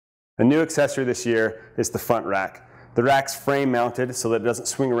A new accessory this year is the front rack. The rack's frame mounted so that it doesn't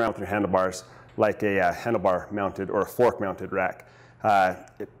swing around with your handlebars like a handlebar mounted or a fork mounted rack.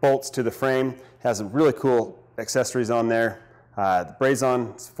 It bolts to the frame, has some really cool accessories on there. The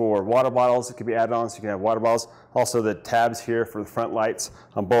braze-on for water bottles, it can be added on so you can have water bottles. Also the tabs here for the front lights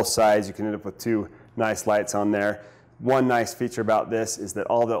on both sides. You can end up with two nice lights on there. One nice feature about this is that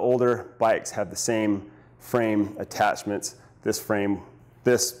all the older bikes have the same frame attachments.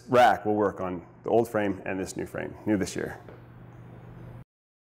 This rack will work on the old frame and this new frame, new this year.